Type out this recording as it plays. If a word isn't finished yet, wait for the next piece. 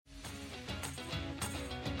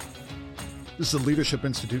This is the Leadership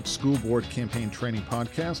Institute School Board Campaign Training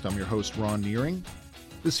Podcast. I'm your host, Ron Nearing.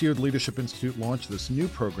 This year, the Leadership Institute launched this new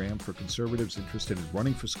program for conservatives interested in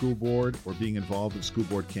running for school board or being involved in school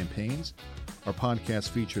board campaigns. Our podcast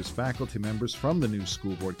features faculty members from the new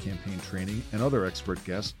school board campaign training and other expert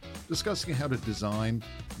guests discussing how to design,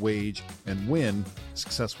 wage, and win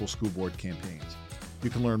successful school board campaigns. You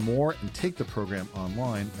can learn more and take the program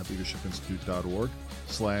online at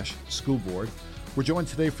leadershipinstitute.org/schoolboard. We're joined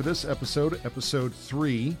today for this episode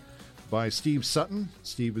 3, by Steve Sutton.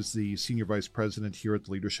 Steve is the Senior Vice President here at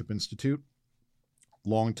the Leadership Institute,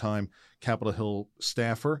 longtime Capitol Hill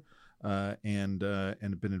staffer, and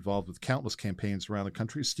been involved with countless campaigns around the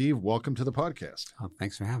country. Steve, welcome to the podcast.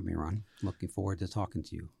 Thanks for having me, Ron. Looking forward to talking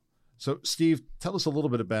to you. So, Steve, tell us a little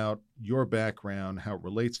bit about your background, how it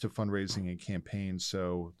relates to fundraising and campaigns,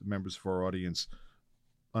 so the members of our audience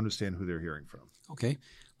understand who they're hearing from. Okay.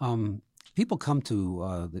 People come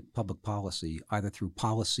to the public policy either through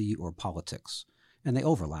policy or politics, and they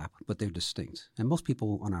overlap, but they're distinct. And most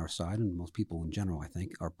people on our side, and most people in general, I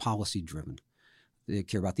think, are policy-driven. They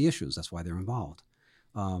care about the issues. That's why they're involved.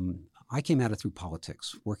 I came at it through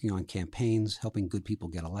politics, working on campaigns, helping good people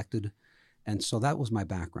get elected. And so that was my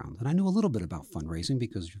background. And I knew a little bit about fundraising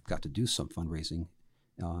because you've got to do some fundraising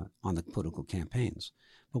on the political campaigns.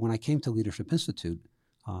 But when I came to Leadership Institute,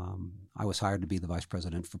 I was hired to be the vice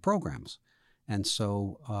president for programs. And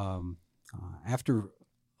so after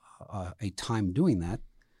a time doing that,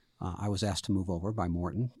 I was asked to move over by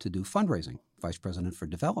Morton to do fundraising, vice president for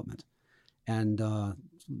development. And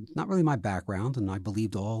not really my background, and I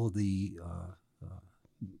believed all of the,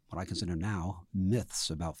 what I consider now,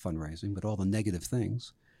 myths about fundraising, but all the negative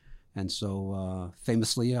things. And so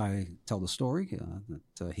famously, I tell the story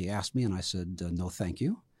that he asked me, and I said, no, thank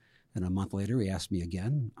you. And a month later, he asked me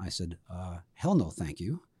again. I said, hell no, thank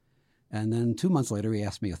you. And then 2 months later, he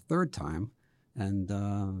asked me a third time. And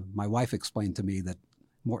my wife explained to me that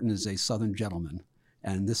Morton is a Southern gentleman,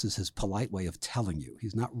 and this is his polite way of telling you.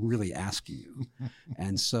 He's not really asking you.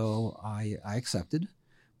 And so I accepted,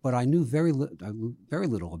 but I knew very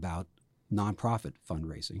little about nonprofit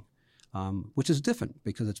fundraising, which is different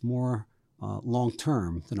because it's more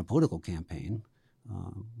long-term than a political campaign.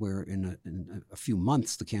 Where in a few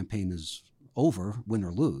months the campaign is over, win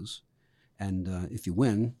or lose. And if you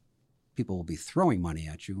win, people will be throwing money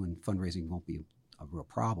at you and fundraising won't be a real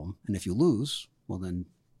problem. And if you lose, well, then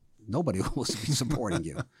nobody will be supporting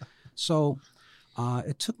you. So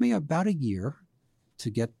it took me about a year to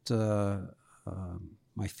get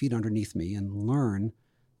my feet underneath me and learn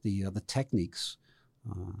the techniques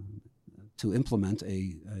to implement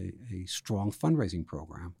a strong fundraising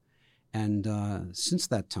program. And since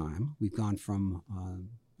that time, we've gone from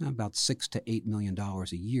about $6 to $8 million a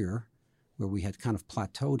year, where we had kind of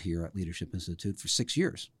plateaued here at Leadership Institute for 6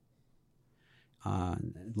 years.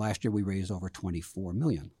 Last year, we raised over $24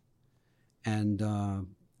 million. And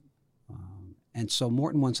so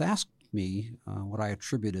Morton once asked me what I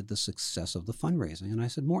attributed the success of the fundraising. And I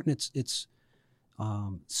said, Morton, it's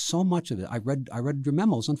so much of it. I read your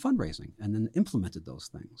memos on fundraising and then implemented those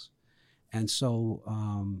things. And so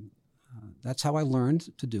that's how I learned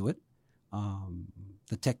to do it.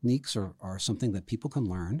 The techniques are something that people can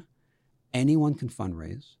learn. Anyone can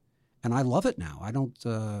fundraise, and I love it now. I don't.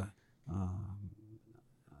 The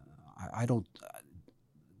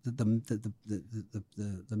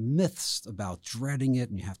myths about dreading it,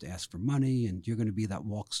 and you have to ask for money, and you're going to be the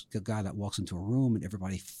guy that walks into a room and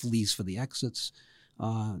everybody flees for the exits.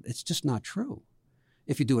 It's just not true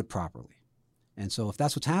if you do it properly. And so if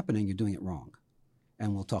that's what's happening, you're doing it wrong.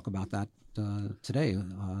 And we'll talk about that today,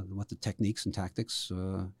 what the techniques and tactics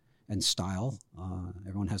and style.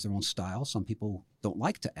 Everyone has their own style. Some people don't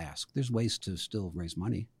like to ask. There's ways to still raise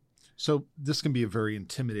money. So this can be a very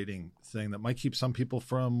intimidating thing that might keep some people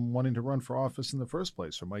from wanting to run for office in the first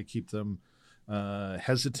place, or might keep them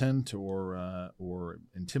hesitant or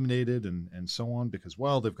intimidated and so on, because,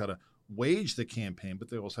 well, they've got to wage the campaign, but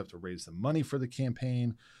they also have to raise the money for the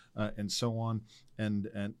campaign and so on. And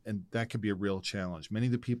that could be a real challenge. Many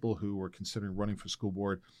of the people who are considering running for school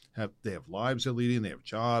board have lives they're leading, they have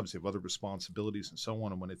jobs, they have other responsibilities and so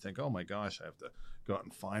on. And when they think, oh my gosh, I have to go out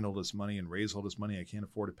and find all this money and raise all this money, I can't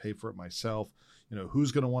afford to pay for it myself.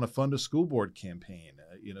 Who's going to want to fund a school board campaign?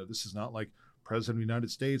 This is not like President of the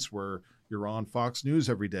United States where you're on Fox News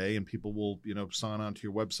every day and people will, sign on to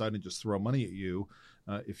your website and just throw money at you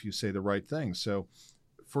if you say the right thing. So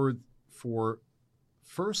for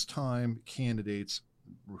first-time candidates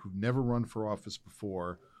who've never run for office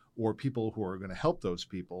before, or people who are going to help those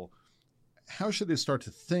people, how should they start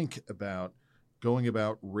to think about going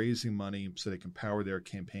about raising money so they can power their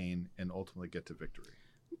campaign and ultimately get to victory?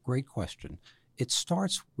 great question. It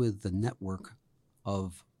starts with the network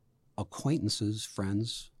of acquaintances,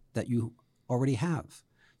 friends that you already have.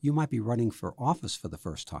 You might be running for office for the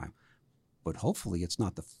first time, but hopefully it's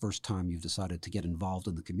not the first time you've decided to get involved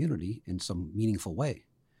in the community in some meaningful way.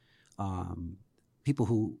 People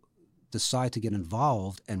who decide to get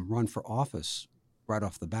involved and run for office right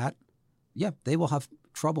off the bat, they will have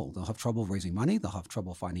trouble. They'll have trouble raising money. They'll have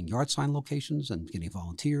trouble finding yard sign locations and getting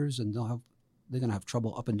volunteers, and they're going to have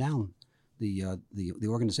trouble up and down the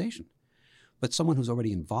organization. But someone who's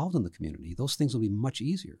already involved in the community, those things will be much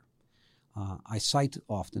easier. I cite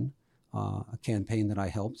often a campaign that I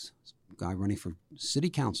helped, a guy running for city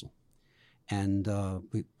council. And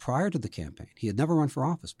prior to the campaign, he had never run for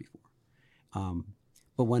office before.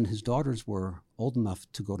 But when his daughters were old enough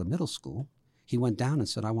to go to middle school, he went down and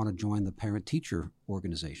said, I want to join the parent-teacher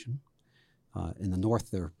organization. In the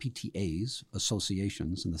North, they're PTAs,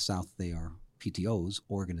 associations. In the South, they are PTOs,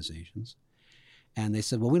 organizations. And they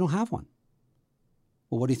said, well, we don't have one.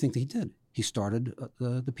 Well, what do you think that he did? He started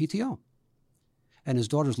the PTO. And his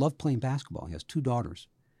daughters love playing basketball. He has 2 daughters.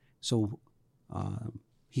 So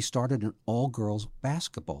he started an all-girls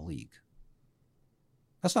basketball league.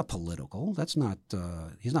 That's not political. That's not.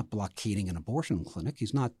 He's not blockading an abortion clinic.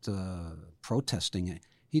 He's not protesting it.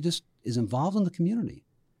 He just is involved in the community.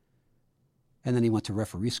 And then he went to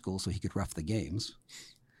referee school so he could ref the games.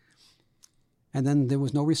 And then there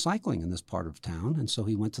was no recycling in this part of town, and so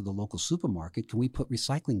he went to the local supermarket. Can we put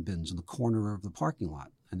recycling bins in the corner of the parking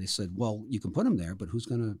lot? And they said, well, you can put them there, but who's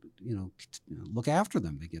going to, look after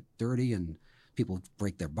them? They get dirty and people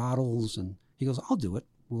break their bottles. And he goes, I'll do it.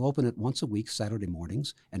 We'll open it once a week, Saturday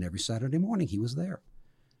mornings, and every Saturday morning he was there.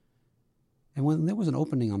 And when there was an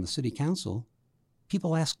opening on the city council,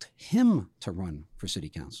 people asked him to run for city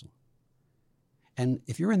council. And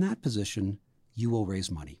if you're in that position, you will raise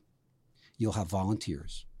money. You'll have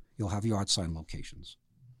volunteers. You'll have yard sign locations.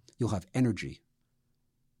 You'll have energy.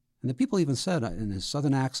 And the people even said, in his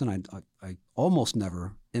Southern accent, I almost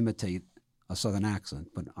never imitate a Southern accent,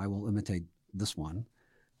 but I will imitate this one.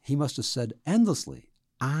 He must have said endlessly,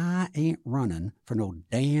 I ain't running for no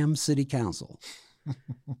damn city council.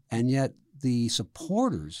 And yet the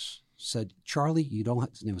supporters said, Charlie, you don't have,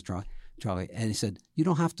 his name was Charlie, and he said, you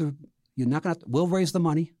don't have to, you're not going to, we'll raise the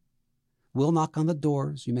money. We'll knock on the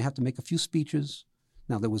doors. You may have to make a few speeches.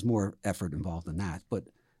 Now, there was more effort involved in that, but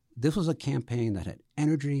this was a campaign that had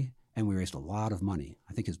energy, and we raised a lot of money.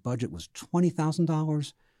 I think his budget was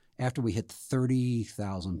 $20,000. After we hit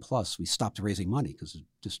 $30,000 plus, we stopped raising money because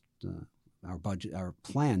just our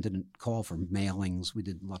plan didn't call for mailings. We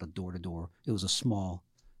did a lot of door-to-door. It was a small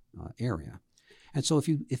area. And so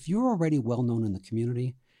if you're already well-known in the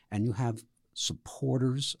community and you have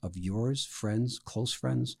supporters of yours, friends, close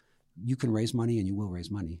friends, you can raise money, and you will raise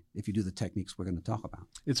money if you do the techniques we're going to talk about.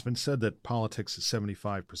 It's been said that politics is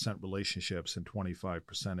 75% relationships and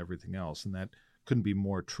 25% everything else, and that couldn't be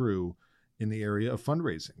more true in the area of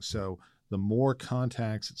fundraising. So the more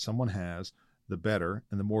contacts that someone has, the better,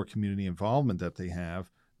 and the more community involvement that they have,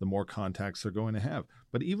 the more contacts they're going to have.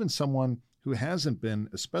 But even someone who hasn't been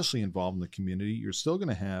especially involved in the community, you're still going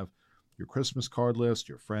to have your Christmas card list,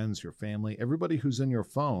 your friends, your family, everybody who's in your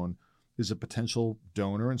phone is a potential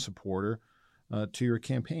donor and supporter to your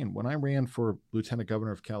campaign. When I ran for Lieutenant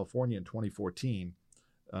Governor of California in 2014,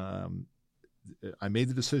 I made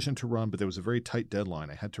the decision to run, but there was a very tight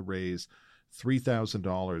deadline. I had to raise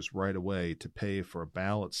 $3,000 right away to pay for a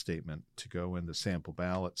ballot statement to go in the sample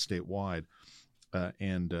ballot statewide.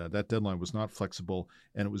 And that deadline was not flexible.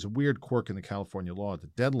 And it was a weird quirk in the California law. The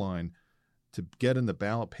deadline to get in the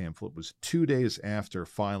ballot pamphlet was 2 days after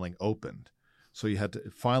filing opened. So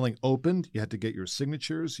filing opened, you had to get your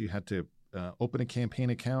signatures, you had to open a campaign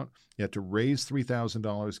account, you had to raise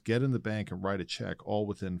 $3,000, get in the bank, and write a check, all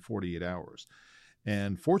within 48 hours.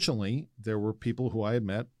 And fortunately, there were people who I had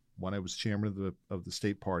met when I was chairman of the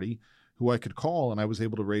state party who I could call, and I was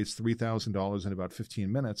able to raise $3,000 in about 15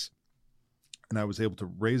 minutes. And I was able to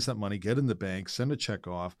raise that money, get in the bank, send a check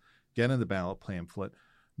off, get in the ballot pamphlet.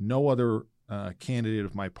 No other candidate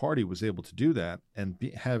of my party was able to do that, and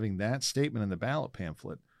having that statement in the ballot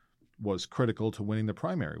pamphlet was critical to winning the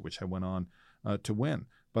primary, which I went on to win.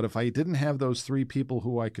 But if I didn't have those 3 people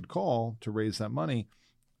who I could call to raise that money,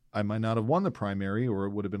 I might not have won the primary, or it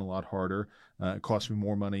would have been a lot harder. It cost me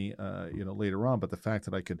more money, later on. But the fact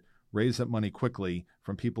that I could raise that money quickly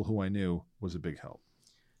from people who I knew was a big help.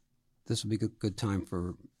 This would be a good time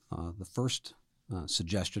for the first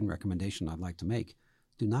recommendation I'd like to make.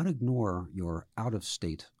 Do not ignore your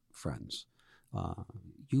out-of-state friends.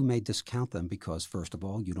 You may discount them because, first of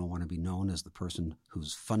all, you don't want to be known as the person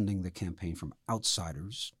who's funding the campaign from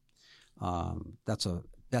outsiders. That's a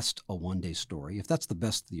best a one-day story, if that's the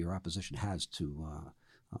best that your opposition has to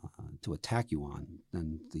attack you on,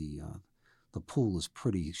 then the pool is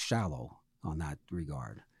pretty shallow on that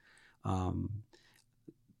regard.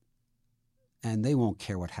 And they won't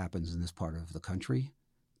care what happens in this part of the country.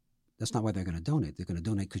 That's not why they're going to donate. They're going to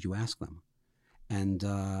donate because you ask them. And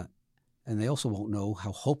they also won't know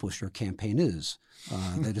how hopeless your campaign is.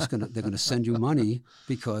 They're going to send you money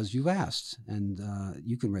because you've asked. And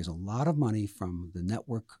you can raise a lot of money from the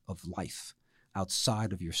network of life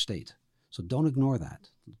outside of your state. So don't ignore that.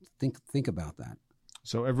 Think about that.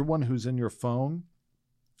 So everyone who's in your phone,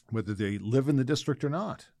 whether they live in the district or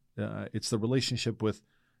not, it's the relationship with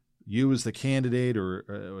you as the candidate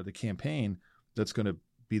or the campaign that's going to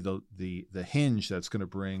be the hinge that's going to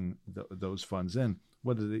bring those funds in.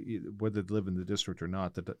 Whether they live in the district or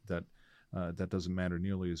not, that doesn't matter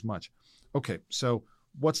nearly as much. Okay, so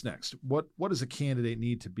what's next? What does a candidate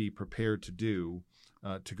need to be prepared to do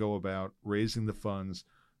to go about raising the funds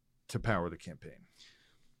to power the campaign?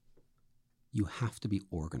 You have to be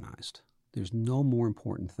organized. There's no more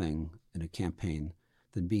important thing in a campaign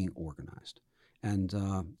than being organized. And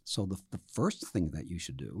so the first thing that you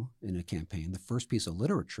should do in a campaign, the first piece of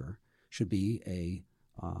literature, should be a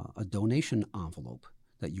donation envelope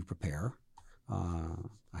that you prepare.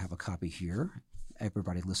 I have a copy here.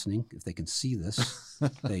 Everybody listening, if they can see this,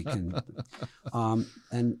 they can.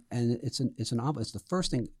 And it's an envelope. It's the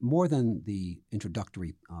first thing, more than the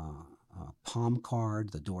introductory palm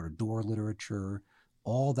card, the door-to-door literature.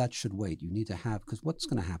 All that should wait. You need to have, because what's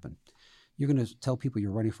going to happen? You're going to tell people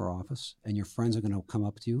you're running for office, and your friends are going to come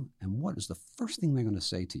up to you, and what is the first thing they're going to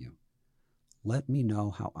say to you? Let me know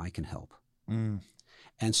how I can help.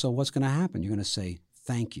 And so what's going to happen? You're going to say,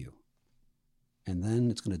 thank you. And then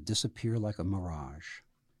it's going to disappear like a mirage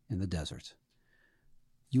in the desert.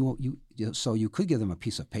 So you could give them a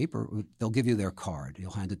piece of paper. They'll give you their card.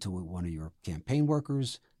 You'll hand it to one of your campaign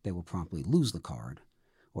workers. They will promptly lose the card.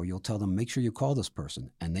 Or you'll tell them, make sure you call this person,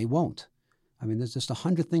 and they won't. I mean, there's just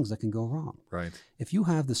 100 things that can go wrong. Right. If you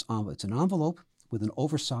have this envelope, it's an envelope with an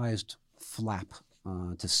oversized flap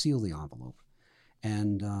to seal the envelope.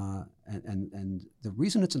 And the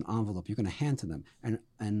reason it's an envelope, you're going to hand to them.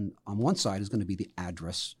 And on one side is going to be the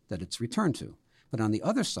address that it's returned to. But on the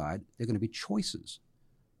other side, there are going to be choices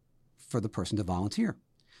for the person to volunteer.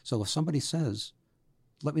 So if somebody says,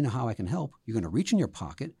 let me know how I can help, you're going to reach in your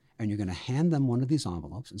pocket and you're going to hand them one of these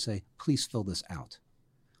envelopes and say, please fill this out.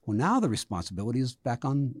 Well, now the responsibility is back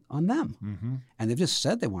on them. Mm-hmm. And they've just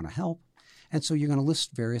said they want to help. And so you're going to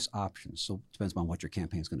list various options. So it depends on what your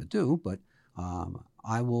campaign is going to do, but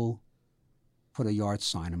I will put a yard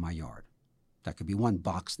sign in my yard. That could be one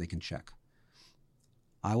box they can check.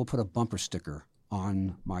 I will put a bumper sticker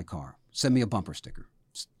on my car. Send me a bumper sticker.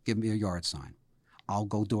 Give me a yard sign. I'll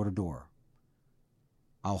go door to door.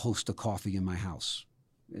 I'll host a coffee in my house.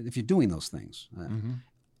 If you're doing those things. Mm-hmm.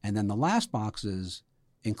 And then the last box is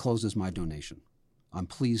encloses my donation. I'm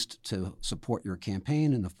pleased to support your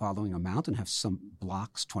campaign in the following amount and have some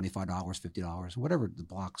blocks, $25, $50, whatever the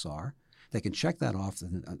blocks are. They can check that off.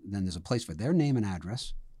 Then there's a place for their name and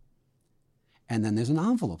address. And then there's an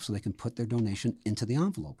envelope so they can put their donation into the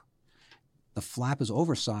envelope. The flap is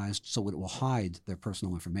oversized so it will hide their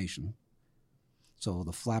personal information. So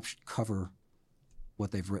the flap should cover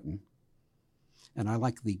what they've written. And I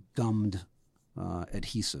like the gummed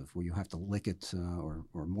adhesive where you have to lick it or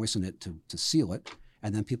moisten it to seal it,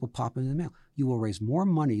 and then people pop it in the mail. You will raise more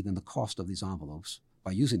money than the cost of these envelopes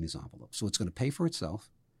by using these envelopes. So it's going to pay for itself.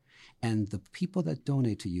 And the people that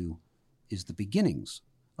donate to you is the beginnings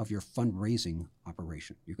of your fundraising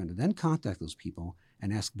operation. You're going to then contact those people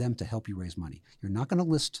and ask them to help you raise money. You're not going to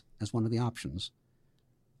list as one of the options,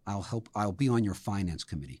 I'll be on your finance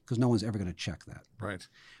committee, because no one's ever going to check that. Right.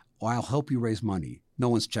 Or I'll help you raise money. No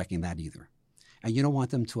one's checking that either. And you don't want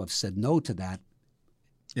them to have said no to that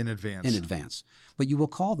in advance. But you will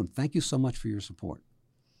call them. Thank you so much for your support.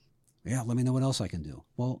 Yeah, let me know what else I can do.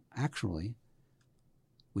 Well, actually,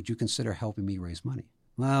 would you consider helping me raise money?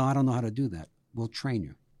 Well, I don't know how to do that. We'll train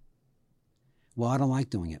you. Well, I don't like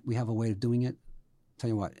doing it. We have a way of doing it. Tell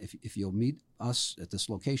you what, if you'll meet us at this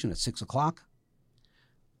location at 6 o'clock,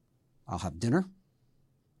 I'll have dinner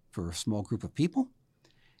for a small group of people,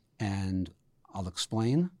 and I'll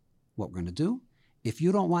explain what we're going to do. If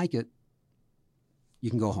you don't like it, you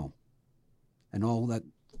can go home. And all that.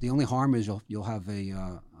 The only harm is you'll have probably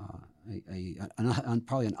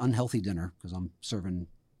an unhealthy dinner, because I'm serving,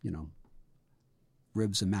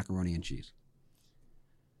 ribs and macaroni and cheese.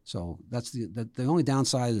 So that's the only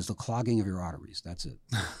downside is the clogging of your arteries. That's it.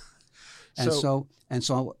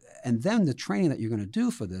 And then the training that you're going to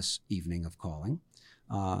do for this evening of calling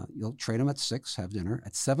You'll trade them at 6, have dinner.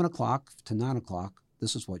 At 7 o'clock to 9 o'clock,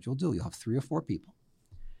 this is what you'll do. You'll have 3 or 4 people.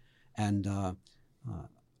 And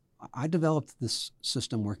I developed this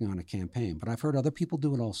system working on a campaign, but I've heard other people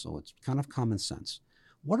do it also. It's kind of common sense.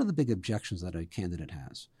 What are the big objections that a candidate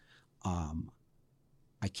has?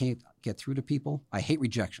 I can't get through to people. I hate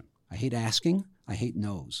rejection. I hate asking. I hate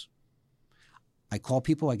no's. I call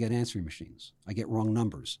people. I get answering machines. I get wrong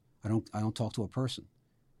numbers. I don't talk to a person.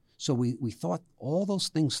 So we thought all those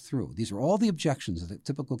things through. These are all the objections that a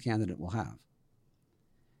typical candidate will have.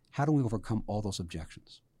 How do we overcome all those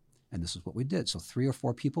objections? And this is what we did. So 3 or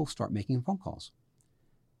 4 people start making phone calls.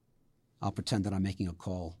 I'll pretend that I'm making a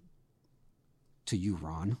call to you,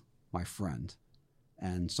 Ron, my friend,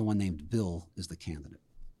 and someone named Bill is the candidate.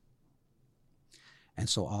 And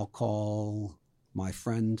so I'll call my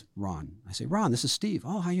friend Ron. I say, Ron, this is Steve.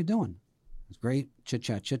 Oh, how you doing? It's great.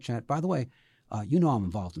 Chit-chat, chit-chat. By the way, you know I'm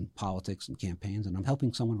involved in politics and campaigns, and I'm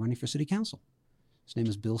helping someone running for city council. His name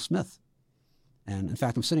is Bill Smith. And in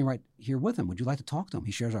fact, I'm sitting right here with him. Would you like to talk to him?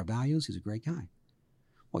 He shares our values. He's a great guy.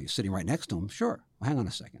 Well, you're sitting right next to him. Sure. Well, hang on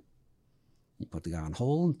a second. You put the guy on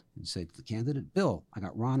hold and say to the candidate, Bill, I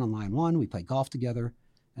got Ron on line 1. We play golf together,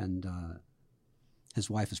 and his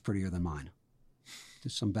wife is prettier than mine.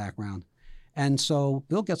 Just some background. And so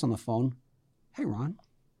Bill gets on the phone. Hey, Ron.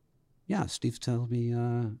 Yeah, Steve tells me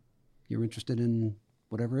you're interested in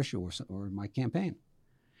whatever issue or my campaign.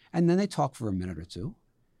 And then they talk for a minute or two.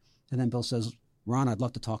 And then Bill says, Ron, I'd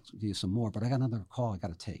love to talk to you some more, but I got another call I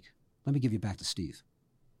got to take. Let me give you back to Steve.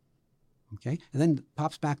 Okay? And then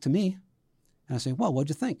pops back to me. And I say, well, what'd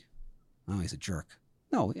you think? Oh, he's a jerk.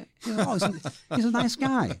 No, he's a nice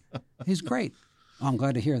guy. He's great. Oh, I'm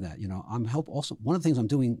glad to hear that. You know, also, one of the things I'm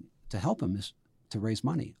doing to help him is to raise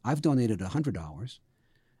money. I've donated $100,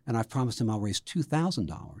 and I've promised him I'll raise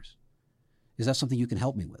 $2,000. Is that something you can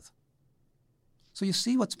help me with? So you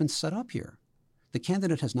see what's been set up here. The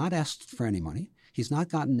candidate has not asked for any money. He's not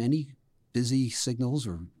gotten any busy signals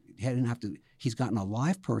or he didn't have to. He's gotten a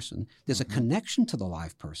live person. There's a connection to the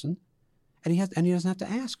live person, and he doesn't have to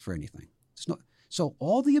ask for anything. So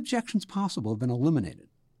all the objections possible have been eliminated.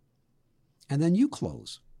 And then you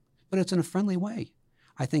close. But it's in a friendly way.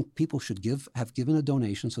 I think people should have given a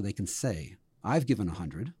donation so they can say, I've given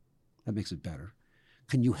 100. That makes it better.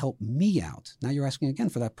 Can you help me out? Now you're asking again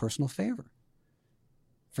for that personal favor.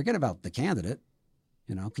 Forget about the candidate.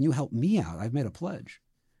 You know, can you help me out? I've made a pledge.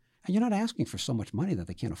 And you're not asking for so much money that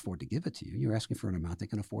they can't afford to give it to you. You're asking for an amount they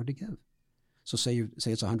can afford to give. So say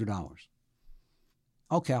it's $100.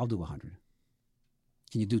 Okay, I'll do 100.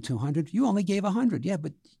 Can you do 200? You only gave 100. Yeah,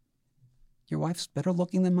 but your wife's better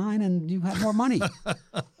looking than mine and you have more money.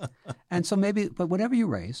 And so but whatever you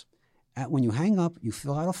raise, when you hang up, you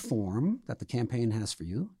fill out a form that the campaign has for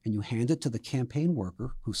you and you hand it to the campaign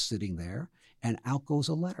worker who's sitting there, and out goes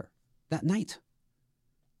a letter that night.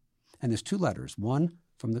 And there's 2 letters,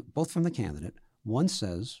 both from the candidate. One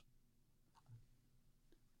says,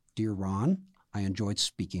 Dear Ron, I enjoyed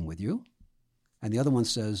speaking with you. And the other one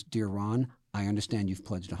says, Dear Ron, I understand you've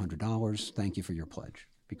pledged $100. Thank you for your pledge.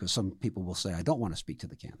 Because some people will say, I don't want to speak to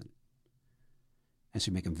the candidate. And so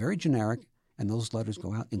you make them very generic, and those letters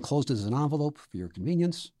go out enclosed as an envelope for your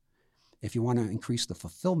convenience. If you want to increase the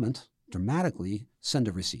fulfillment dramatically, send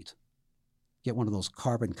a receipt. Get one of those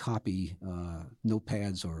carbon copy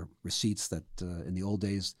notepads or receipts that in the old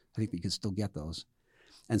days, I think you could still get those,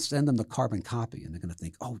 and send them the carbon copy. And they're going to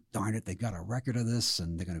think, oh, darn it, they've got a record of this,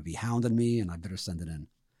 and they're going to be hounding me, and I better send it in.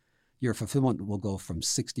 Your fulfillment will go from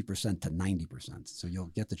 60% to 90%. So you'll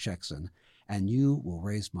get the checks in, and you will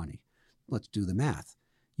raise money. Let's do the math.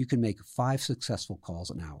 You can make 5 successful calls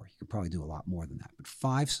an hour. You can probably do a lot more than that, but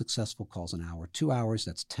 5 successful calls an hour, 2 hours,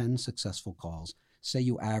 that's 10 successful calls. Say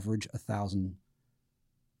you average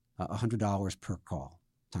 $100 per call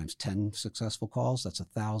times 10 successful calls, that's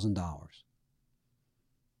 $1,000.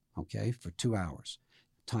 Okay, for 2 hours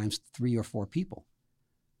times 3 or 4 people.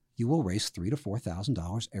 You will raise $3,000 to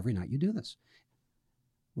 $4,000 every night you do this.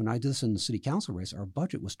 When I did this in the city council race, our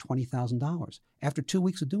budget was $20,000. After 2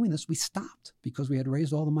 weeks of doing this, we stopped because we had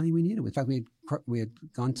raised all the money we needed. In fact, we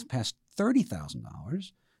had gone past $30,000,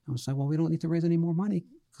 and we said, well, we don't need to raise any more money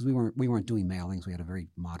because we weren't doing mailings. We had a very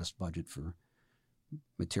modest budget for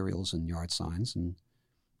materials and yard signs, and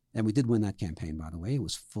we did win that campaign, by the way. It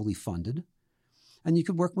was fully funded. And you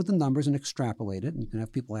could work with the numbers and extrapolate it, and you can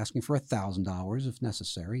have people asking for $1,000 if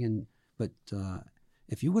necessary. But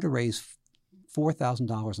if you were to raise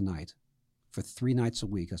 $4,000 a night for 3 nights a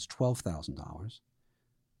week, that's $12,000.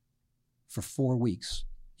 For 4 weeks,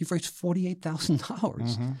 you've raised $48,000.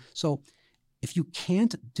 Mm-hmm. So if you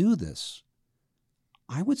can't do this,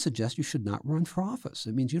 I would suggest you should not run for office.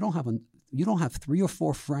 It means you don't have you don't have 3 or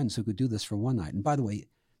 4 friends who could do this for one night. And by the way,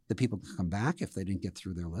 the people can come back if they didn't get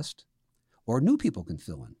through their list, or new people can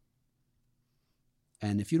fill in.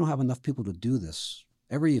 And if you don't have enough people to do this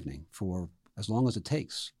every evening for as long as it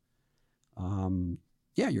takes,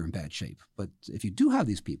 yeah, you're in bad shape. But if you do have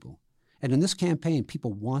these people, and in this campaign,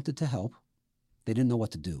 people wanted to help, they didn't know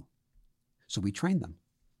what to do. So we trained them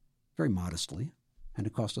very modestly, and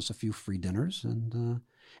it cost us a few free dinners. And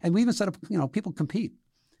we even set up, people compete.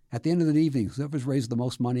 At the end of the evening, whoever's raised the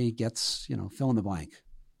most money gets, fill in the blank.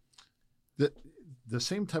 The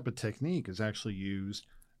same type of technique is actually used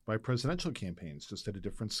by presidential campaigns, just at a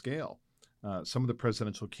different scale. Some of the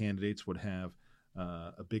presidential candidates would have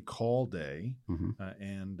a big call day,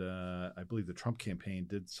 and I believe the Trump campaign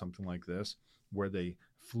did something like this, where they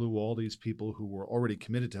flew all these people who were already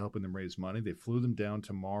committed to helping them raise money. They flew them down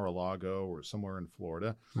to Mar-a-Lago or somewhere in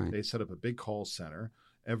Florida. Right. They set up a big call center.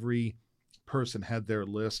 Every person had their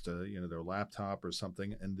list, their laptop or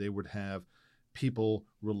something, and they would have people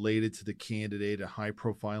related to the candidate,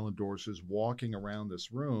 high-profile endorsers, walking around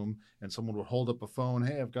this room, and someone would hold up a phone.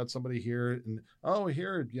 Hey, I've got somebody here, and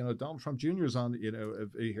here, Donald Trump Jr. is on,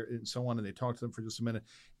 here, and so on. And they talked to them for just a minute,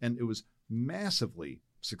 and it was massively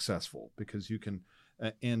successful because you can,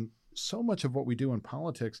 and so much of what we do in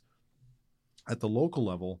politics at the local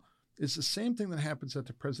level is the same thing that happens at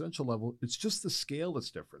the presidential level. It's just the scale that's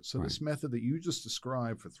different. So This method that you just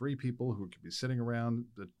described for 3 people who could be sitting around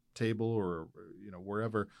the table or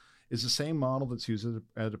wherever is the same model that's used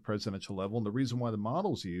at a presidential level. And the reason why the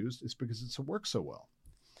model's used is because it works so well.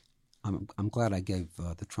 I'm glad I gave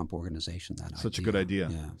the Trump organization that Such a good idea.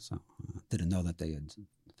 Yeah, so didn't know that they had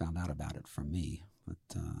found out about it from me, but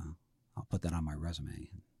I'll put that on my resume.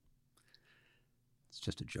 It's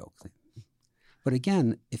just a joke. But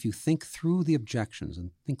again, if you think through the objections and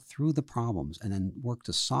think through the problems and then work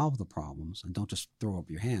to solve the problems and don't just throw up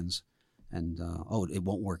your hands and, it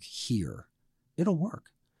won't work here. It'll work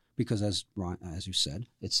because as you said,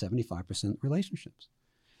 it's 75% relationships.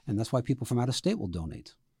 And that's why people from out of state will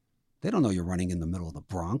donate. They don't know you're running in the middle of the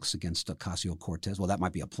Bronx against Ocasio-Cortez. Well, that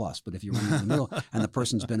might be a plus, but if you're running in the middle and the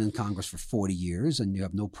person's been in Congress for 40 years and you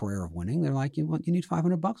have no prayer of winning, they're like, you need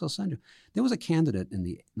 $500, I'll send you. There was a candidate in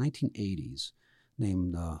the 1980s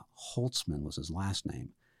named Holtzman was his last name,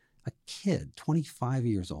 a kid, 25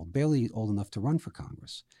 years old, barely old enough to run for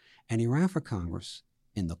Congress. And he ran for Congress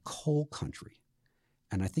in the coal country.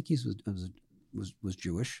 And I think he was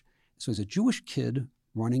Jewish. So he's a Jewish kid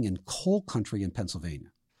running in coal country in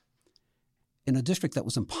Pennsylvania in a district that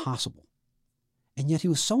was impossible. And yet he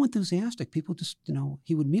was so enthusiastic. People just,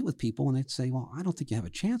 he would meet with people and they'd say, well, I don't think you have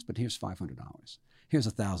a chance, but here's $500. Here's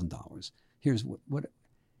 $1,000. Here's what.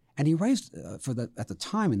 And he raised at the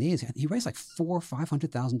time in the 80s, he raised like $400,000 or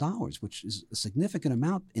 $500,000, which is a significant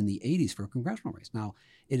amount in the 80s for a congressional race. Now,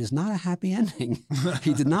 it is not a happy ending.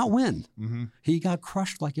 He did not win. Mm-hmm. He got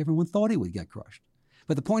crushed like everyone thought he would get crushed.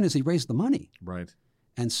 But the point is, he raised the money. Right.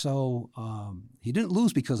 And so he didn't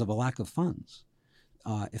lose because of a lack of funds.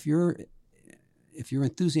 If you're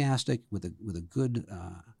enthusiastic with a good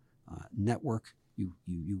network, you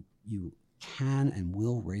can and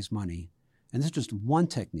will raise money. And this is just one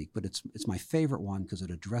technique, but it's my favorite one because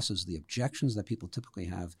it addresses the objections that people typically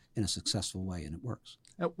have in a successful way, and it works.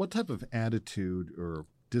 Now, what type of attitude or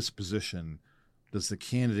disposition does the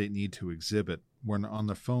candidate need to exhibit when on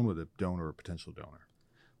the phone with a donor or potential donor?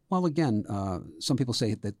 Well, again, some people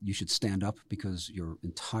say that you should stand up because your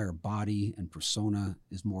entire body and persona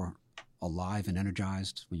is more alive and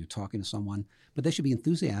energized when you're talking to someone. But they should be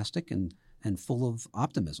enthusiastic and full of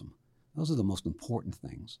optimism. Those are the most important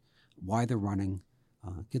things. Why they're running,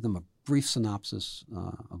 give them a brief synopsis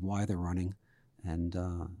of why they're running, and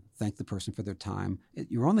thank the person for their time.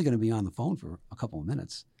 You're only going to be on the phone for a couple of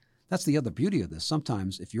minutes. That's the other beauty of this.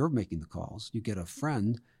 Sometimes if you're making the calls, you get a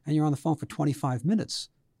friend and you're on the phone for 25 minutes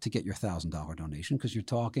to get your $1,000 donation because you're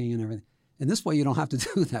talking and everything. And this way you don't have to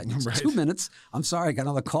do that. It's right. 2 minutes. I'm sorry, I got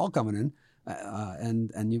another call coming in,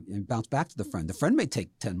 and you bounce back to the friend. The friend may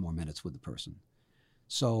take 10 more minutes with the person.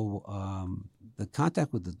 So the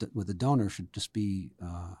contact with the donor should just be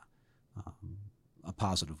a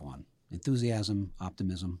positive one. Enthusiasm,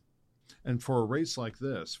 optimism. And for a race like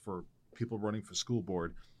this, for people running for school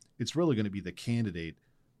board, it's really going to be the candidate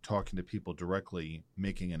talking to people directly,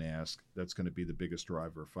 making an ask. That's going to be the biggest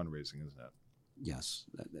driver of fundraising, isn't it? Yes.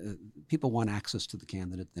 People want access to the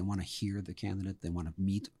candidate. They want to hear the candidate. They want to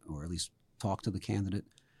meet or at least talk to the candidate.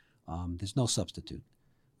 There's no substitute.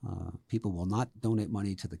 People will not donate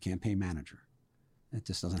money to the campaign manager. It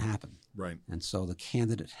just doesn't happen. Right. And so the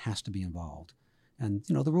candidate has to be involved. And,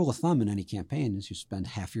 the rule of thumb in any campaign is you spend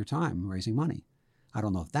half your time raising money. I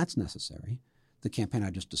don't know if that's necessary. the campaign I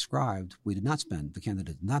just described, the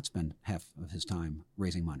candidate did not spend half of his time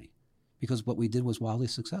raising money, because what we did was wildly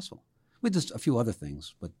successful. We did a few other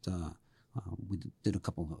things, but we did a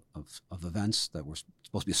couple of events that were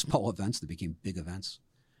supposed to be small events that became big events.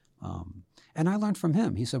 And I learned from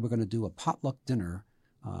him. He said, we're going to do a potluck dinner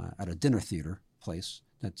at a dinner theater place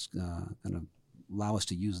that's going to allow us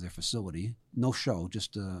to use their facility. No show,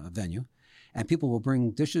 just a venue. And people will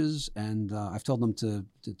bring dishes, and I've told them to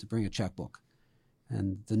bring a checkbook.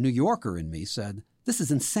 And the New Yorker in me said, this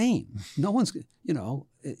is insane. No one's,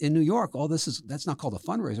 in New York, that's not called a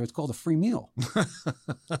fundraiser, it's called a free meal.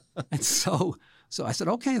 And so I said,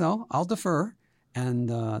 okay, though, I'll defer. And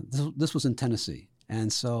this was in Tennessee.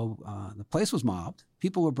 And so the place was mobbed.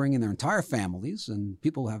 People were bringing their entire families, and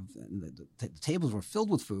the tables were filled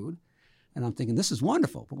with food. And I'm thinking, this is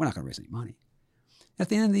wonderful, but we're not going to raise any money. At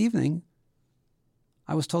the end of the evening,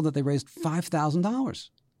 I was told that they raised $5,000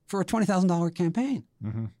 for a $20,000 campaign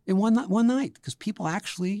in one night, because people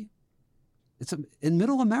actually, in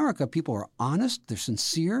middle America, people are honest, they're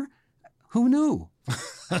sincere. Who knew?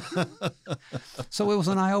 So it was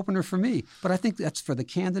an eye-opener for me. But I think that's for the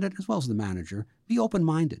candidate as well as the manager. Be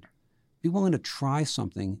open-minded. Be willing to try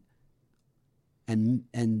something and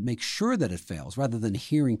make sure that it fails, rather than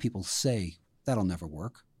hearing people say, that'll never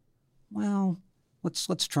work. Well,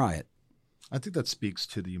 let's try it. I think that speaks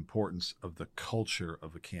to the importance of the culture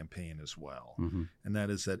of a campaign as well. Mm-hmm. And that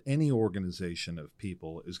is that any organization of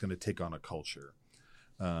people is going to take on a culture.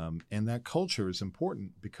 And that culture is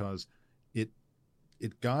important because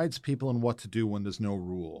it guides people in what to do when there's no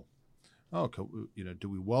rule. Do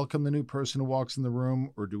we welcome the new person who walks in the room,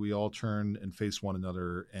 or do we all turn and face one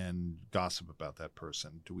another and gossip about that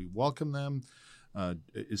person? Do we welcome them?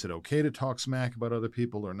 Is it okay to talk smack about other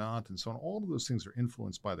people or not? And so on. All of those things are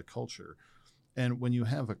influenced by the culture. And when you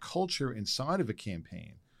have a culture inside of a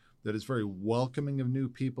campaign that is very welcoming of new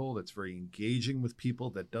people, that's very engaging with people,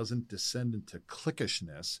 that doesn't descend into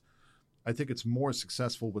cliquishness, I think it's more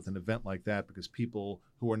successful with an event like that, because people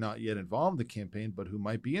who are not yet involved in the campaign but who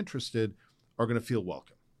might be interested are going to feel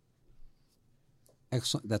welcome.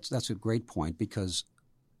 Excellent. That's a great point, because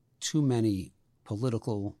too many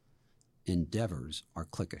political endeavors are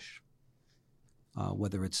cliquish.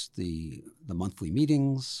 Whether it's the monthly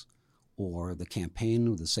meetings or the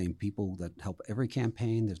campaign with the same people that help every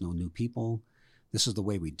campaign, there's no new people. This is the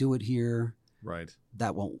way we do it here. Right.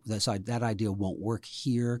 That idea won't work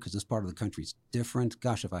here because this part of the country is different.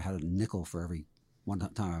 Gosh, if I had a nickel for every one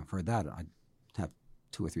time I've heard that, I'd have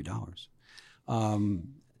 $2 or $3.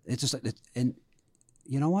 It's just, and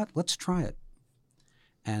you know what? Let's try it.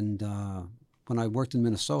 And when I worked in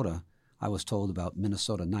Minnesota, I was told about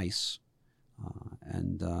Minnesota Nice.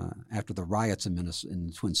 And after the riots in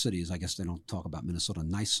the Twin Cities, I guess they don't talk about Minnesota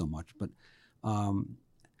Nice so much. But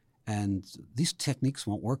and these techniques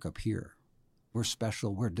won't work up here. We're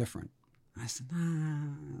special. We're different. I said,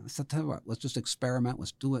 So tell you what, let's just experiment.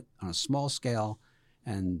 Let's do it on a small scale.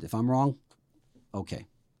 And if I'm wrong, okay,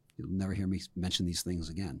 you'll never hear me mention these things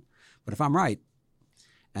again. But if I'm right,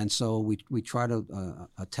 and so we tried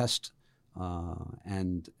a test,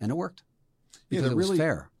 and it worked. Because it was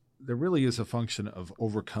fair. There really is a function of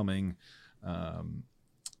overcoming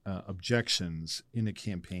objections in a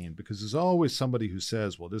campaign, because there's always somebody who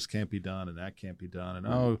says, well, this can't be done and that can't be done. And,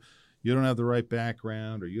 oh, you don't have the right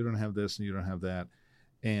background, or you don't have this and you don't have that.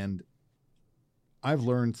 And I've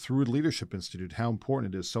learned through Leadership Institute how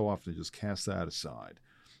important it is so often to just cast that aside.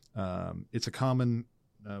 It's a common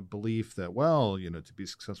belief that, well, to be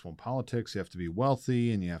successful in politics, you have to be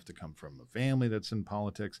wealthy and you have to come from a family that's in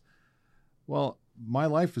politics. Well, my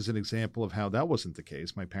life is an example of how that wasn't the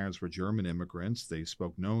case. My parents were German immigrants. They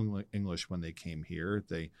spoke no English when they came here.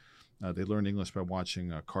 They learned English by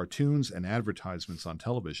watching cartoons and advertisements on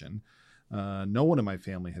television. No one in my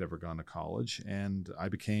family had ever gone to college, and I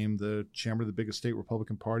became the chairman of the biggest state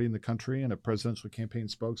Republican Party in the country and a presidential campaign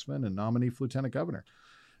spokesman and nominee for lieutenant governor.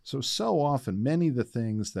 So often, many of the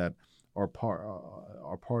things that are part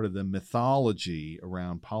of the mythology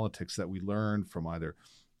around politics that we learn from either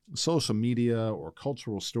social media or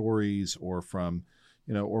cultural stories or from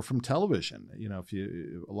television.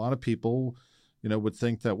 A lot of people, would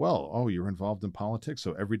think that, you're involved in politics,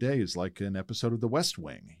 so every day is like an episode of The West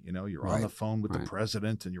Wing. You're on the phone with the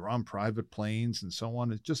president and you're on private planes and so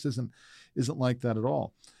on. It just isn't like that at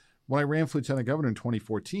all. When I ran for lieutenant governor in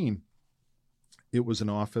 2014, it was an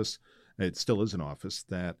office, it still is an office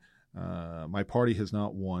that my party has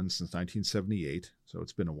not won since 1978, so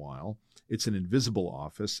it's been a while. It's an invisible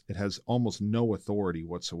office. It has almost no authority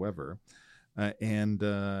whatsoever. And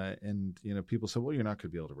people say, well, you're not going to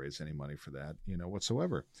be able to raise any money for that,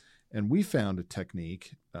 whatsoever. And we found a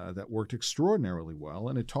technique that worked extraordinarily well,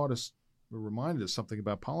 and it reminded us something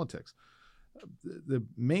about politics. The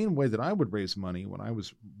main way that I would raise money when I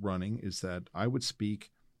was running is that I would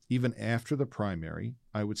speak, even after the primary,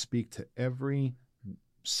 I would speak to every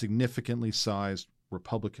significantly sized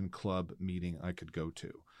Republican club meeting I could go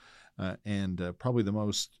to. And probably the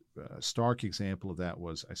most stark example of that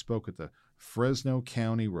was I spoke at the Fresno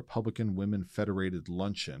County Republican Women Federated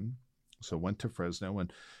Luncheon. So went to Fresno,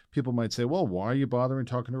 and people might say, well, why are you bothering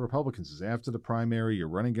talking to Republicans? It's after the primary, you're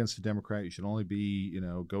running against a Democrat. You should only be,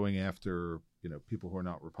 going after, people who are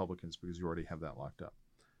not Republicans because you already have that locked up.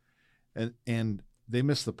 And they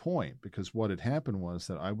missed the point, because what had happened was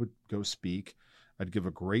that I would go speak. I'd give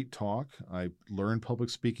a great talk. I learned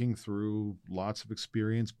public speaking through lots of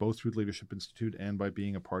experience, both through the Leadership Institute and by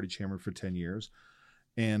being a party chairman for 10 years.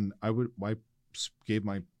 And I gave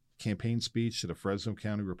my campaign speech to the Fresno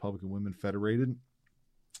County Republican Women Federated,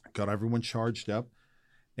 got everyone charged up.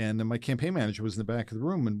 And then my campaign manager was in the back of the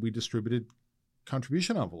room, and we distributed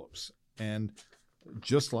contribution envelopes. And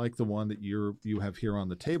just like the one that you have here on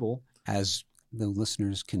the table. As the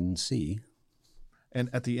listeners can see. And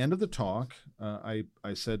at the end of the talk, I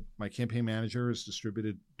said, my campaign manager has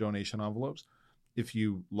distributed donation envelopes. If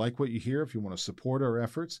you like what you hear, if you want to support our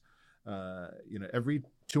efforts, every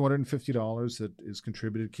 $250 that is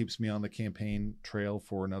contributed keeps me on the campaign trail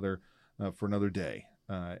for another day.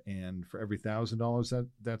 And for every $1,000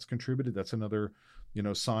 that's contributed, that's another,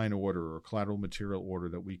 sign order or collateral material order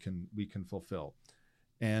that we can fulfill.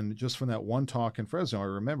 And just from that one talk in Fresno, I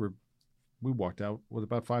remember we walked out with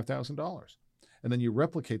about $5,000. And then you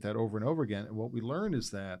replicate that over and over again. And what we learned is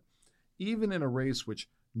that even in a race which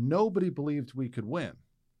nobody believed we could win,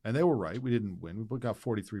 and they were right, we didn't win. We got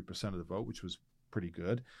 43% of the vote, which was pretty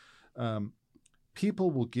good. People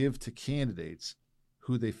will give to candidates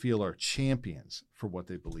who they feel are champions for what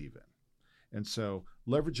they believe in. And so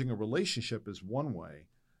leveraging a relationship is one way,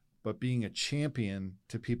 but being a champion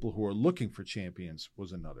to people who are looking for champions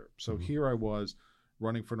was another. So here I was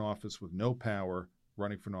running for an office with no power,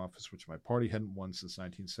 running for an office which my party hadn't won since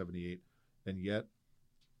 1978, and yet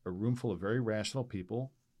a room full of very rational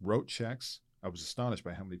people wrote checks. I was astonished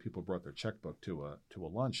by how many people brought their checkbook to a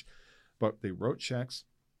lunch, but they wrote checks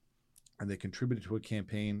and they contributed to a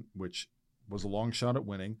campaign which was a long shot at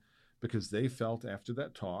winning, because they felt after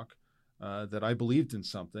that talk that I believed in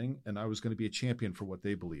something and I was going to be a champion for what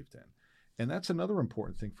they believed in. And that's another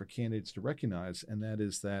important thing for candidates to recognize, and that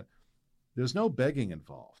is that there's no begging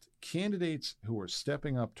involved. Candidates who are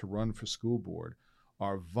stepping up to run for school board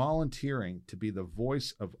are volunteering to be the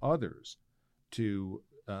voice of others to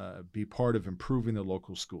be part of improving the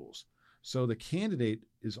local schools. So the candidate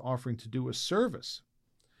is offering to do a service,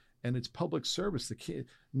 and it's public service.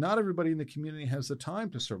 Not everybody in the community has the time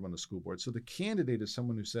to serve on the school board. So the candidate is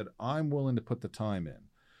someone who said, I'm willing to put the time in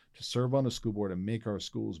to serve on the school board and make our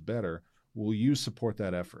schools better. Will you support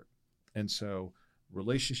that effort? And so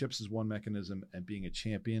relationships is one mechanism, and being a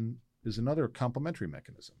champion is another complementary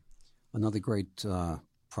mechanism. Another great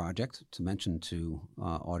project to mention to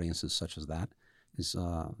audiences such as that is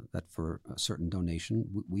that for a certain donation,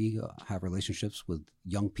 we have relationships with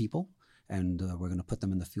young people, and we're going to put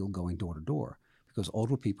them in the field going door to door, because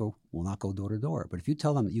older people will not go door to door. But if you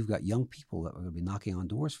tell them that you've got young people that are going to be knocking on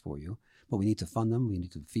doors for you, but we need to fund them, we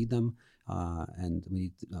need to feed them, and we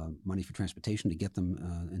need money for transportation to get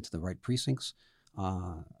them into the right precincts,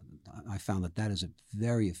 I found that is a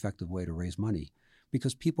very effective way to raise money,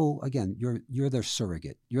 because people, again, you're their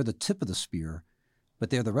surrogate. You're the tip of the spear, but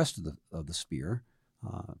they're the rest of the spear,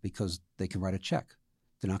 because they can write a check.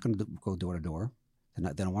 They're not going to go door to door.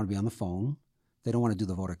 They don't want to be on the phone. They don't want to do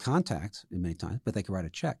the voter contact many times, but they can write a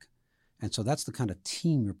check. And so that's the kind of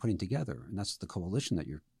team you're putting together, and that's the coalition that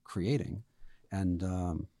you're creating. And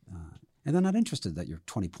they're not interested that you're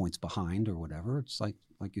 20 points behind or whatever. It's like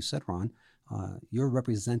you said, Ron, you're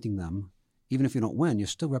representing them. Even if you don't win, you're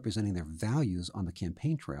still representing their values on the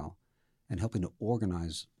campaign trail and helping to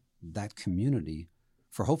organize that community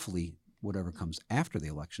for hopefully whatever comes after the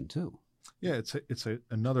election too. Yeah, it's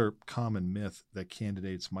another common myth that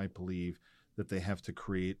candidates might believe that they have to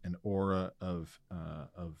create an aura of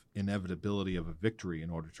inevitability of a victory in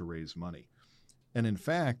order to raise money. And in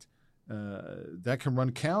fact, that can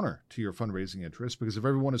run counter to your fundraising interests, because if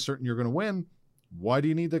everyone is certain you're going to win, why do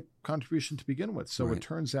you need the contribution to begin with? So It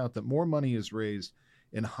turns out that more money is raised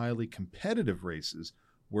in highly competitive races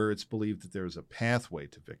where it's believed that there's a pathway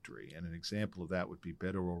to victory. And an example of that would be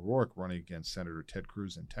Beto O'Rourke running against Senator Ted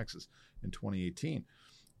Cruz in Texas in 2018.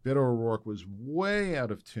 Beto O'Rourke was way out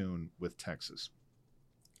of tune with Texas.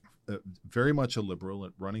 Very much a liberal,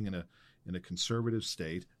 running in a conservative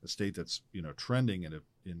state, a state that's trending in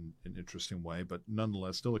an interesting way, but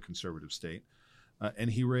nonetheless still a conservative state.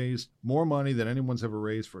 And he raised more money than anyone's ever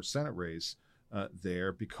raised for a Senate race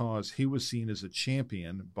there, because he was seen as a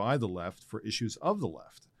champion by the left for issues of the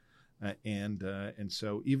left. And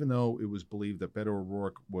so even though it was believed that Beto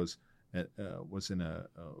O'Rourke was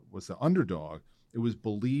the underdog, it was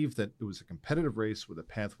believed that it was a competitive race with a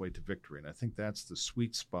pathway to victory. And I think that's the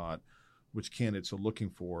sweet spot which candidates are looking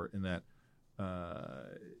for, in that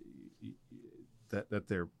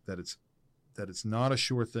that it's not a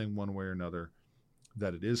sure thing one way or another,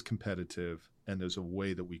 that it is competitive, and there's a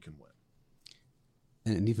way that we can win.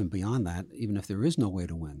 And even beyond that, even if there is no way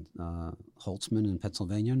to win, Holtzman in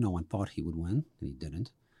Pennsylvania, no one thought he would win, and he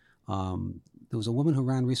didn't. There was a woman who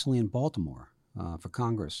ran recently in Baltimore for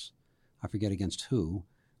Congress. I forget against who,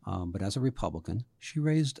 but as a Republican, she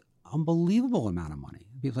raised unbelievable amount of money.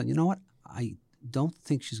 People said, you know what, I don't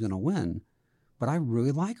think she's going to win, but I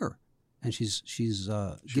really like her. And she's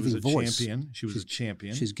giving voice. She was a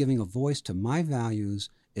champion. She's giving a voice to my values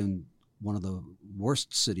in one of the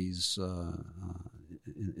worst cities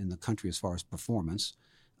in the country as far as performance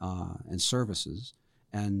and services.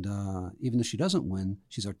 And even if she doesn't win,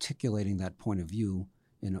 she's articulating that point of view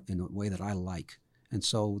in a way that I like. And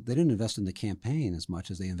so they didn't invest in the campaign as much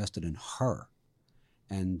as they invested in her.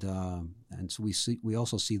 And so we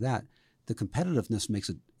also see that the competitiveness makes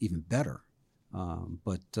it even better.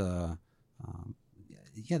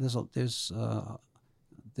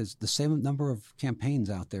 There's the same number of campaigns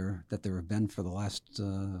out there that there have been for the last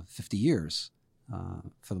 50 years,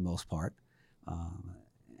 for the most part,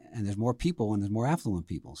 and there's more people and there's more affluent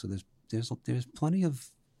people. So there's plenty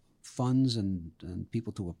of funds and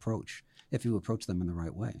people to approach if you approach them in the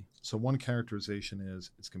right way. So one characterization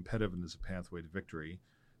is it's competitive and there's a pathway to victory.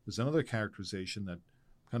 There's another characterization that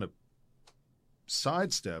kind of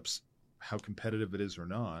sidesteps how competitive it is or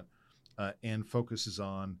not, and focuses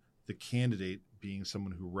on the candidate being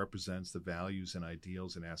someone who represents the values and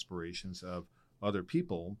ideals and aspirations of other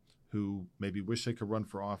people who maybe wish they could run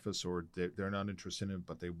for office, or they're not interested in it,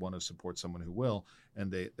 but they want to support someone who will,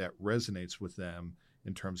 and that resonates with them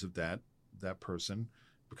in terms of that person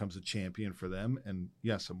becomes a champion for them, and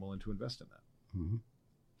yes, I'm willing to invest in that. Mm-hmm.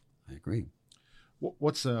 I agree.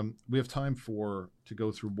 We have time to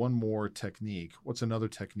go through one more technique. What's another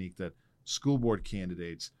technique that school board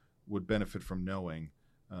candidates would benefit from knowing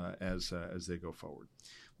as they go forward?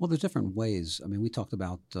 Well, there's different ways. I mean, we talked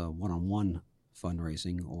about one-on-one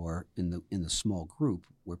fundraising, or in the small group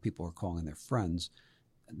where people are calling their friends.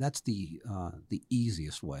 That's the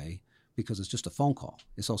easiest way, because it's just a phone call.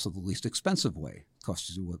 It's also the least expensive way. It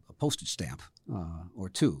costs you a postage stamp or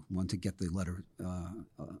two, one to get the letter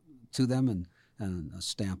to them, and a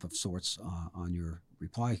stamp of sorts on your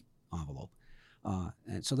reply envelope.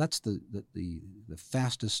 And so that's the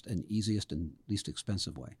fastest and easiest and least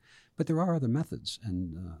expensive way. But there are other methods,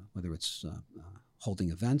 and whether it's holding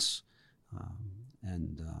events,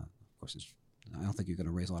 and of course, I don't think you're going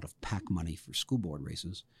to raise a lot of PAC money for school board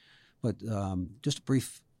races, but just a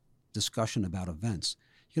brief discussion about events.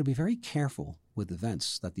 You got to be very careful with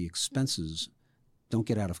events that the expenses don't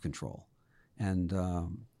get out of control. And a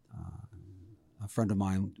friend of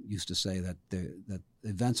mine used to say that that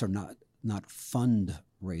events are not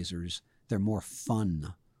fundraisers; they're more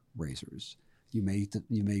fun raisers. You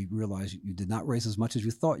may realize you did not raise as much as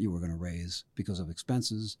you thought you were going to raise because of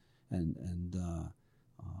expenses,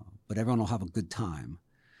 but everyone will have a good time.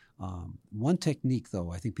 One technique,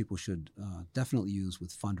 though, I think people should definitely use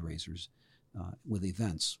with fundraisers, with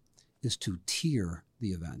events, is to tier the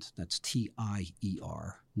event. That's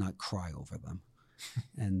TIER, not cry over them.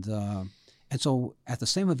 And so at the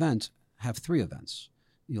same event, have 3 events.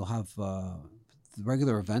 You'll have the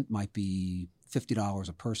regular event might be $50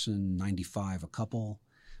 a person, $95 a couple,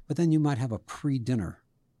 but then you might have a pre-dinner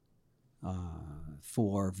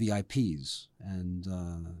for VIPs, and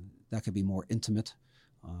that could be more intimate.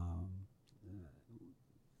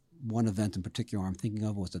 One event in particular I'm thinking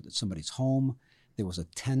of was at somebody's home. There was a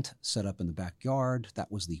tent set up in the backyard.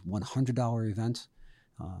 That was the $100 event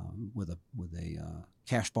with a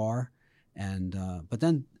cash bar, and but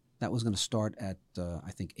then that was going to start at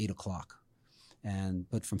I think 8 o'clock,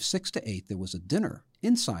 but from 6 to 8 there was a dinner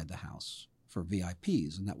inside the house for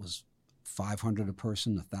VIPs, and that was $500 a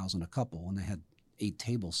person, $1,000 a couple, and they had 8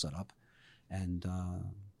 tables set up, and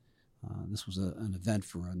this was an event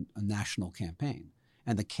for a national campaign.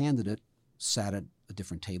 And the candidate sat at a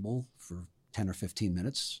different table for 10 or 15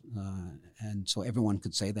 minutes, and so everyone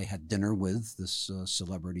could say they had dinner with this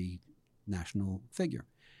celebrity national figure.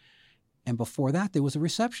 And before that, there was a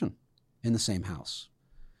reception in the same house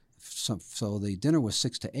So the dinner was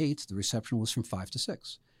 6 to 8. The reception was from 5 to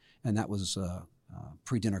 6. And that was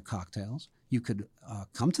pre-dinner cocktails. You could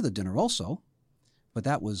come to the dinner also, but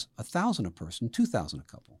that was $1,000 a person, $2,000 a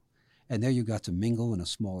couple. And there you got to mingle in a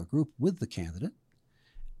smaller group with the candidate,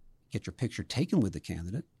 get your picture taken with the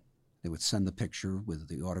candidate. They would send the picture with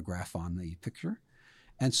the autograph on the picture.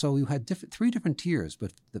 And so you had three different tiers,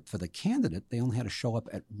 but for the candidate, they only had to show up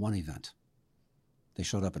at one event. They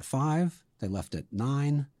showed up at 5, they left at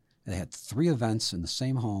 9, they had 3 events in the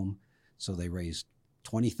same home, so they raised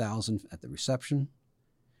 $20,000 at the reception,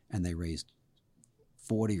 and they raised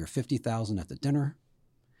 $40,000 or $50,000 at the dinner,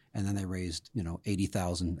 and then they raised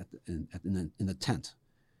 $80,000 in the tent.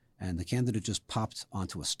 And the candidate just popped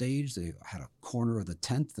onto a stage. They had a corner of the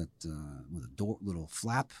tent that with a little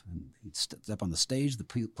flap, and he'd step on the stage. The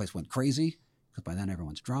place went crazy because by then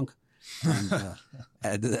everyone's drunk,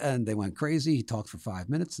 and they went crazy. He talked for 5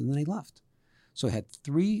 minutes, and then he left. So he had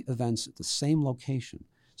 3 events at the same location.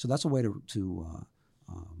 So that's a way to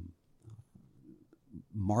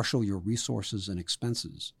marshal your resources and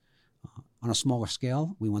expenses. On a smaller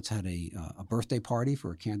scale, we once had a birthday party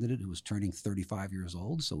for a candidate who was turning 35 years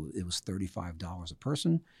old, so it was $35 a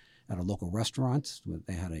person. At a local restaurant,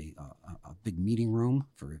 they had a big meeting room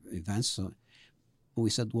for events. So we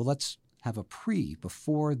said, well, let's have a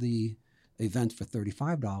before the event for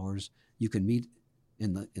 $35. You can meet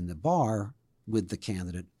in the bar with the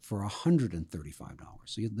candidate for $135.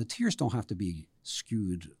 So the tiers don't have to be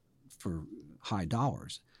skewed for high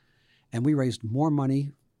dollars. And we raised more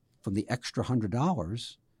money from the extra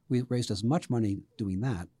 $100. We raised as much money doing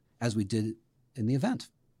that as we did in the event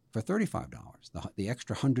for $35. The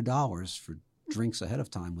extra $100 for drinks ahead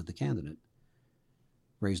of time with the candidate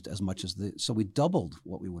raised as much as so we doubled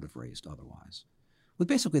what we would have raised otherwise with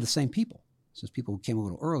basically the same people. Since people came a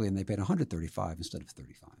little early and they paid $135 instead of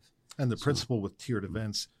 $35. And the principle with tiered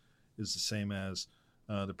events is the same as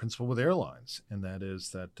the principle with airlines, and that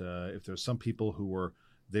is that if there's some people who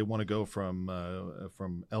they want to go from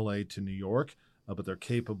L.A. to New York, but they're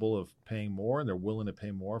capable of paying more and they're willing to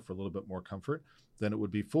pay more for a little bit more comfort, then it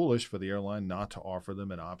would be foolish for the airline not to offer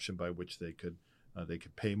them an option by which they could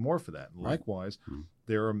pay more for that. And likewise,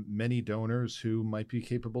 there are many donors who might be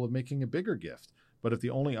capable of making a bigger gift, but if the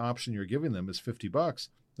only option you're giving them is $50,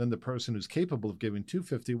 then the person who's capable of giving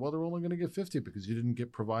 $250, well, they're only going to give $50 because you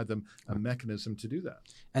didn't provide them a mechanism to do that.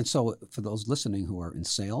 And so for those listening who are in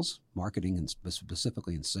sales, marketing, and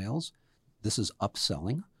specifically in sales, this is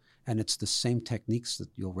upselling, and it's the same techniques that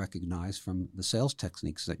you'll recognize from the sales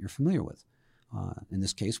techniques that you're familiar with. In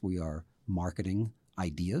this case, we are marketing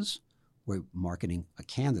ideas. We're marketing a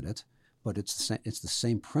candidate, but it's the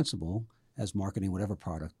same principle as marketing whatever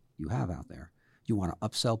product you have out there. You want to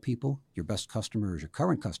upsell people. Your best customer is your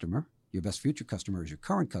current customer. Your best future customer is your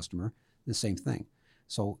current customer. The same thing.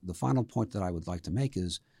 So the final point that I would like to make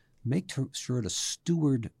is make sure to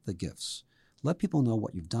steward the gifts. Let people know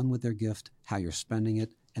what you've done with their gift, how you're spending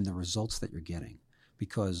it, and the results that you're getting.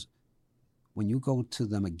 Because when you go to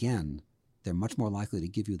them again, they're much more likely to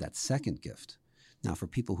give you that second gift. Now, for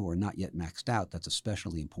people who are not yet maxed out, that's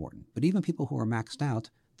especially important. But even people who are maxed out,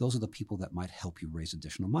 those are the people that might help you raise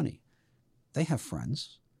additional money. They have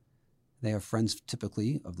friends. They have friends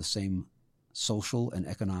typically of the same social and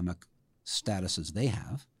economic status as they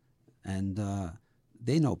have, and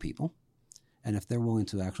they know people. And if they're willing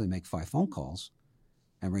to actually make 5 phone calls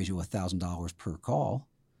and raise you $1,000 per call,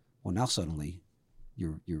 well, now suddenly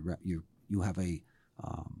you have a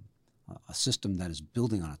system that is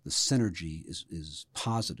building on it. The synergy is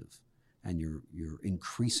positive, and you're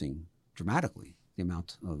increasing dramatically the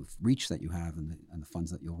amount of reach that you have and the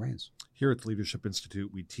funds that you'll raise. Here at the Leadership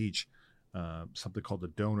Institute, we teach something called the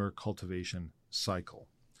donor cultivation cycle.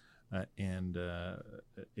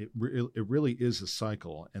 It really is a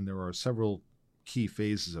cycle, and there are several key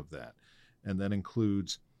phases of that. And that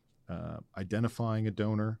includes identifying a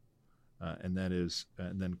donor, and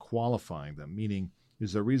then qualifying them, meaning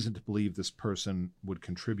is there reason to believe this person would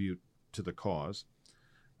contribute to the cause?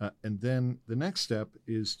 And then the next step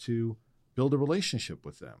is to build a relationship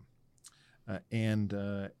with them. And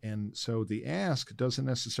so the ask doesn't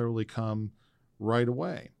necessarily come right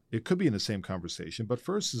away. It could be in the same conversation, but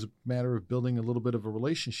first is a matter of building a little bit of a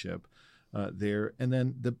relationship there. And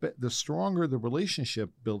then the stronger the relationship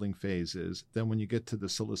building phase is, then when you get to the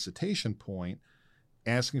solicitation point,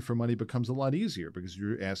 asking for money becomes a lot easier because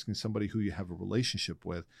you're asking somebody who you have a relationship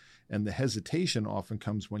with. And the hesitation often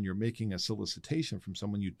comes when you're making a solicitation from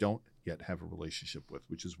someone you don't yet have a relationship with,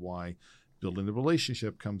 which is why building the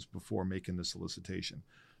relationship comes before making the solicitation.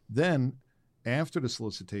 Then, after the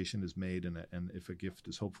solicitation is made and if a gift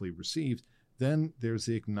is hopefully received, Then there's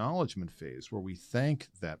the acknowledgement phase where we thank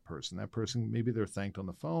that person. That person, maybe they're thanked on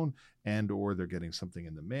the phone and or they're getting something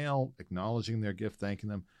in the mail, acknowledging their gift, thanking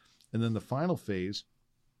them. And then the final phase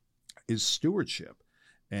is stewardship,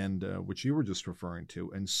 and which you were just referring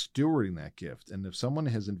to, and stewarding that gift. And if someone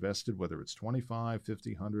has invested, whether it's 25,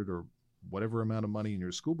 50, 100, or whatever amount of money in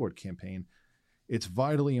your school board campaign, it's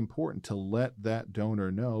vitally important to let that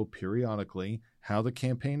donor know periodically how the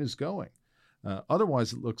campaign is going.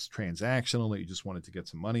 Otherwise, it looks transactional, that you just wanted to get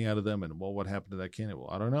some money out of them. And, well, what happened to that candidate?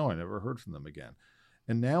 Well, I don't know. I never heard from them again.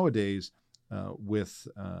 And nowadays,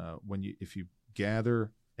 if you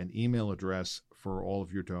gather an email address for all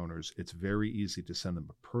of your donors, it's very easy to send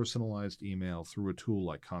them a personalized email through a tool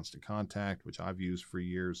like Constant Contact, which I've used for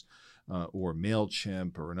years, or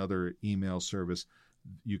MailChimp or another email service.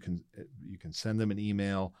 You can send them an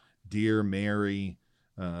email, Dear Mary,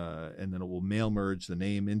 and then it will mail merge the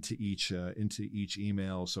name into each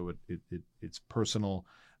email, so it's personal.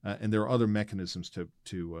 And there are other mechanisms to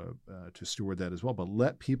steward that as well. But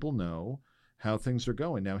let people know how things are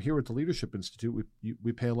going. Now, here at the Leadership Institute,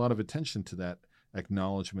 we pay a lot of attention to that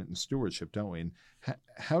acknowledgement and stewardship, don't we? And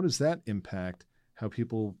how does that impact how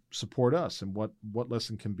people support us, and what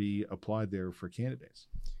lesson can be applied there for candidates?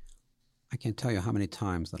 I can't tell you how many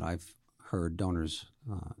times that I've heard donors,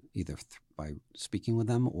 either by speaking with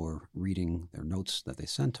them or reading their notes that they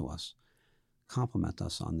send to us, compliment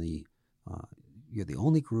us on you're the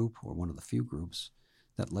only group or one of the few groups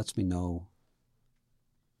that lets me know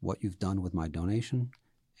what you've done with my donation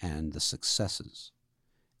and the successes.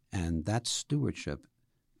 And that stewardship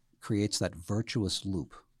creates that virtuous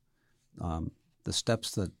loop. The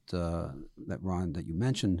steps that Ron, that you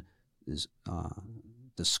mentioned, is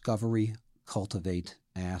discovery, cultivate,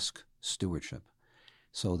 ask, stewardship.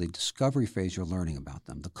 So the discovery phase, you're learning about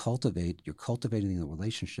them. The cultivate, you're cultivating the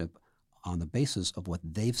relationship on the basis of what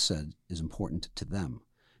they've said is important to them.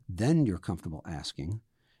 Then you're comfortable asking,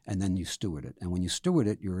 and then you steward it. And when you steward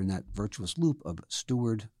it, you're in that virtuous loop of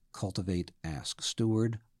steward, cultivate, ask.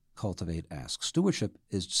 Steward, cultivate, ask. Stewardship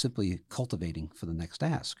is simply cultivating for the next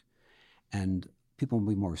ask. And people will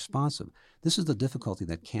be more responsive. This is the difficulty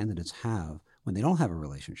that candidates have when they don't have a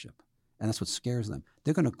relationship. And that's what scares them.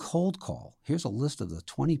 They're going to cold call. Here's a list of the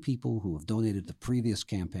 20 people who have donated to previous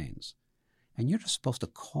campaigns. And you're just supposed to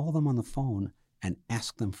call them on the phone and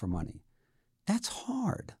ask them for money. That's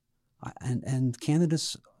hard. And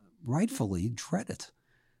candidates rightfully dread it.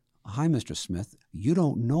 Hi, Mr. Smith. You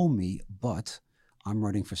don't know me, but I'm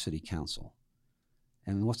running for city council.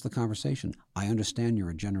 And what's the conversation? I understand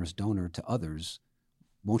you're a generous donor to others.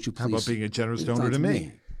 Won't you please? How about being a generous donor to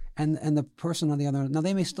me? And the person on the other, now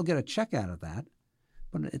they may still get a check out of that,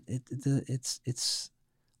 but it's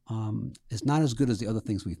not as good as the other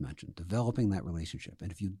things we've mentioned, developing that relationship.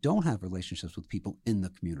 And if you don't have relationships with people in the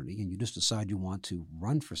community and you just decide you want to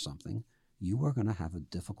run for something, you are going to have a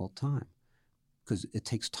difficult time because it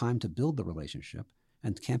takes time to build the relationship,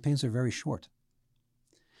 and campaigns are very short.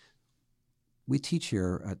 We teach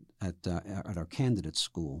here at our candidate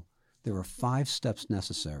school, there are 5 steps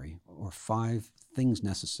necessary, or 5 things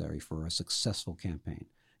necessary for a successful campaign.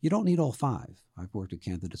 You don't need all 5. I've worked with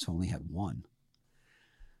candidates who only had 1.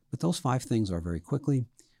 But those 5 things are very quickly.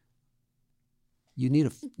 You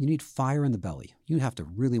need fire in the belly. You have to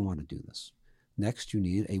really want to do this. Next, you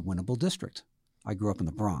need a winnable district. I grew up in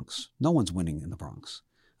the Bronx. No one's winning in the Bronx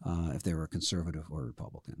if they're a conservative or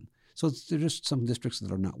Republican. So there are just some districts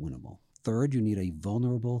that are not winnable. Third, you need a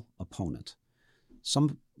vulnerable opponent.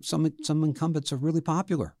 Some incumbents are really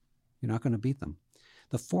popular. You're not going to beat them.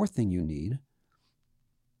 The fourth thing you need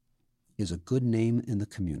is a good name in the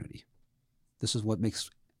community. This is what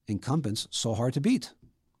makes incumbents so hard to beat,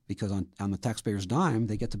 because on the taxpayer's dime,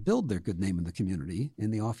 they get to build their good name in the community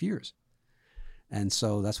in the off years. And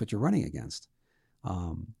so that's what you're running against.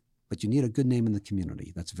 But you need a good name in the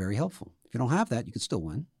community. That's very helpful. If you don't have that, you can still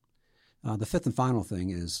win. The fifth and final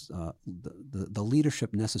thing is the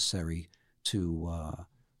leadership necessary to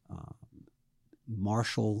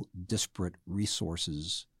marshal disparate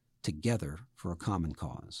resources together for a common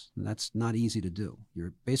cause. And that's not easy to do.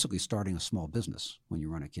 You're basically starting a small business when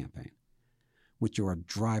you run a campaign, which you are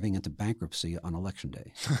driving into bankruptcy on election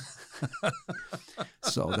day.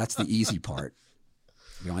 So that's the easy part.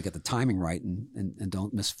 You want to get the timing right and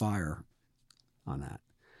don't misfire on that.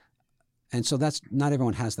 And so that's not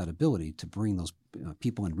everyone has that ability to bring those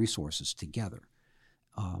people and resources together.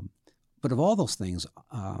 But of all those things,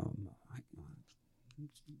 I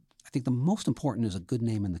think the most important is a good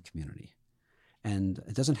name in the community. And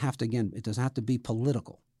it doesn't have to be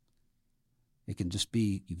political. It can just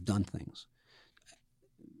be you've done things.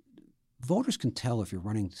 Voters can tell if you're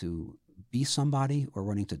running to be somebody or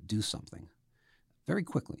running to do something. very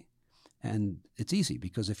quickly. And it's easy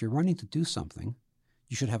because if you're running to do something,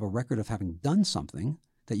 you should have a record of having done something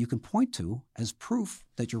that you can point to as proof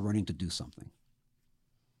that you're running to do something.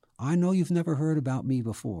 I know you've never heard about me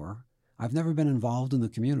before. I've never been involved in the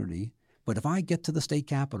community, but if I get to the state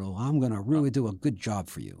capitol, I'm going to really do a good job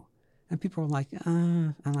for you. And people are like,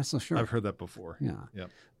 I'm not so sure. I've heard that before. Yeah.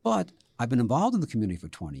 Yep. But I've been involved in the community for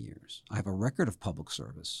 20 years. I have a record of public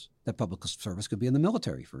service. That public service could be in the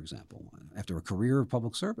military, for example. After a career of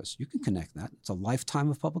public service, you can connect that. It's a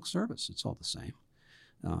lifetime of public service. It's all the same.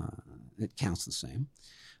 It counts the same.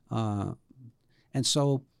 And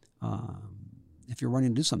so if you're running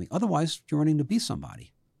to do something, otherwise you're running to be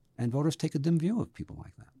somebody. And voters take a dim view of people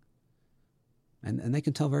like that. And they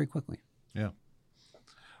can tell very quickly. Yeah.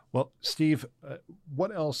 Well, Steve,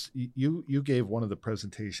 what else? You gave one of the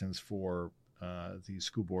presentations for the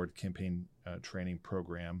school board campaign training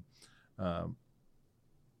program.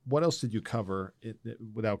 What else did you cover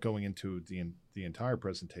without going into the entire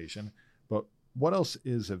presentation? But what else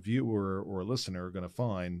is a viewer or a listener going to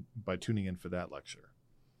find by tuning in for that lecture?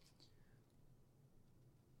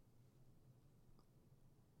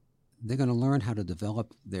 They're going to learn how to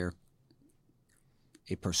develop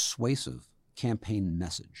a persuasive campaign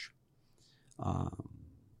message.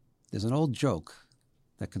 There's an old joke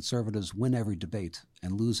that conservatives win every debate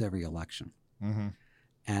and lose every election. Mm-hmm.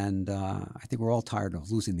 And I think we're all tired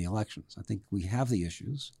of losing the elections. I think we have the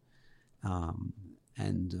issues.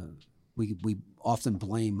 We often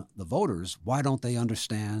blame the voters. Why don't they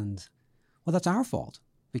understand? Well, that's our fault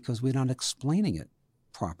because we're not explaining it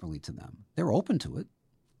properly to them. They're open to it.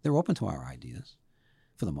 They're open to our ideas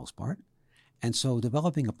for the most part. And so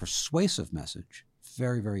developing a persuasive message,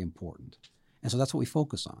 very, very important. And so that's what we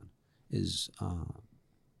focus on, is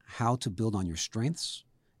how to build on your strengths,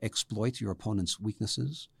 exploit your opponent's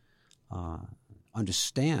weaknesses,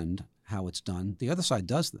 understand how it's done. The other side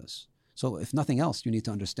does this. So if nothing else, you need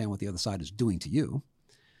to understand what the other side is doing to you.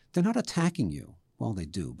 They're not attacking you. Well, they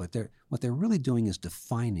do, but what they're really doing is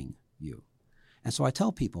defining you. And so I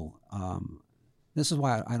tell people, this is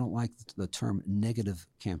why I don't like the term negative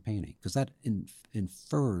campaigning, because that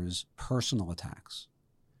infers personal attacks.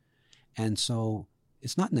 And so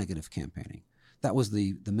it's not negative campaigning. That was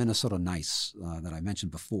the Minnesota nice that I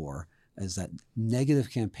mentioned before, is that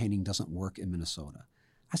negative campaigning doesn't work in Minnesota.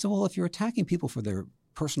 I said, well, if you're attacking people for their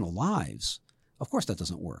personal lives, of course that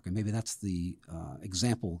doesn't work. And maybe that's the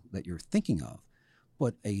example that you're thinking of.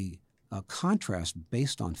 But a contrast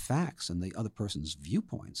based on facts and the other person's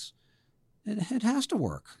viewpoints, it has to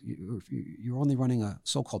work. You're only running a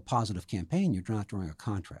so-called positive campaign. You're not drawing a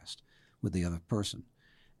contrast with the other person.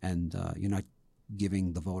 And you're not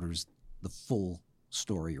giving the voters the full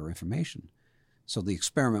story or information. So the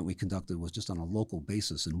experiment we conducted was just on a local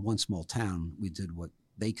basis. In one small town, we did what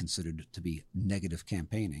they considered to be negative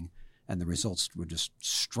campaigning, and the results were just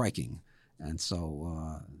striking. And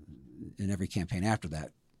so in every campaign after that,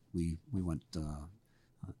 we went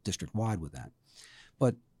district-wide with that.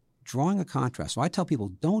 But drawing a contrast. So I tell people,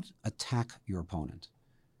 don't attack your opponent.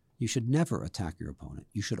 You should never attack your opponent.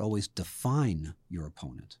 You should always define your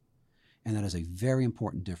opponent. And that is a very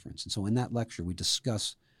important difference. And so in that lecture, we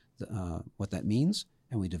discuss what that means,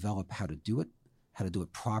 and we develop how to do it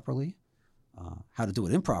properly, how to do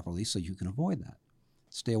it improperly so you can avoid that.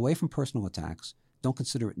 Stay away from personal attacks. Don't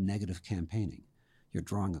consider it negative campaigning. You're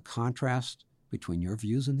drawing a contrast between your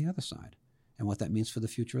views and the other side and what that means for the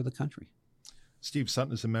future of the country. Steve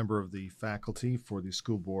Sutton is a member of the faculty for the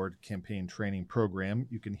school board campaign training program.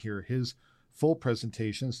 You can hear his full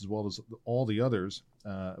presentations as well as all the others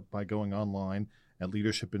by going online at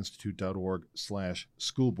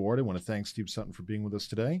leadershipinstitute.org/schoolboard. I want to thank Steve Sutton for being with us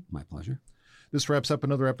today. My pleasure. This wraps up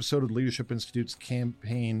another episode of the Leadership Institute's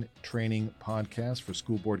campaign training podcast for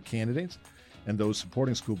school board candidates and those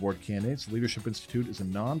supporting school board candidates. Leadership Institute is a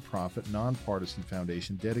nonprofit, nonpartisan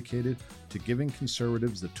foundation dedicated to giving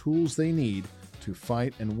conservatives the tools they need to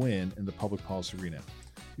fight and win in the public policy arena.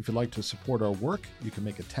 If you'd like to support our work, you can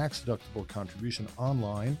make a tax-deductible contribution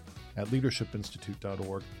online at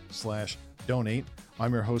leadershipinstitute.org/donate.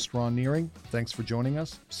 I'm your host, Ron Nearing. Thanks for joining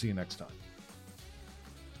us. See you next time.